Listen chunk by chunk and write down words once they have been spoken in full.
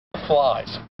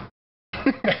Flies.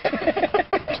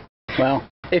 Well,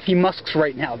 if he musks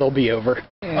right now, they'll be over.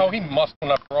 Oh, he musked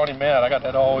when I brought him out. I got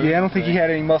that all over. Yeah, I don't think he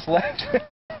had any musk left.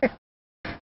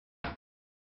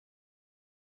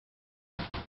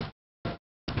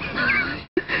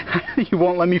 You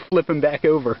won't let me flip him back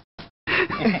over.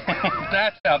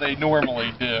 That's how they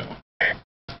normally do.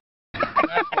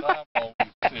 That's what I've always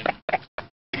seen.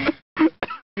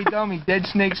 Hey, dummy, dead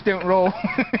snakes don't roll.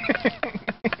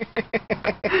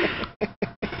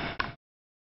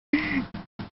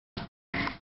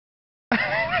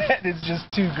 That is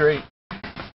just too great.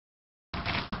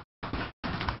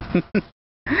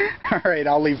 Alright,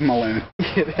 I'll leave him alone.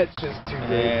 Yeah, that's just too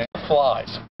great.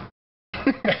 Flies.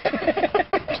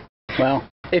 Well,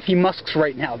 if he musks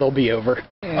right now, they'll be over.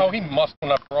 Oh, he musked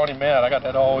when I brought him out. I got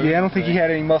that all over. Yeah, I don't think he had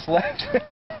any musk left.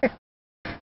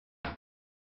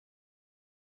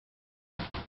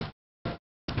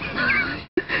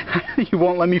 You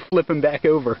won't let me flip him back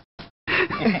over.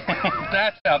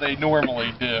 That's how they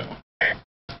normally do.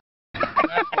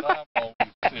 That's what I've always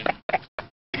seen.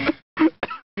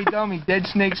 Hey, dummy, dead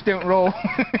snakes don't roll.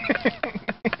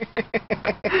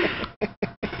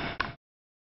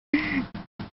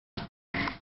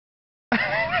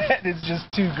 That is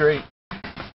just too great.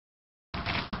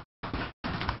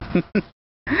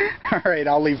 Alright,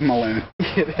 I'll leave him alone.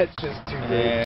 Yeah, that's just too great.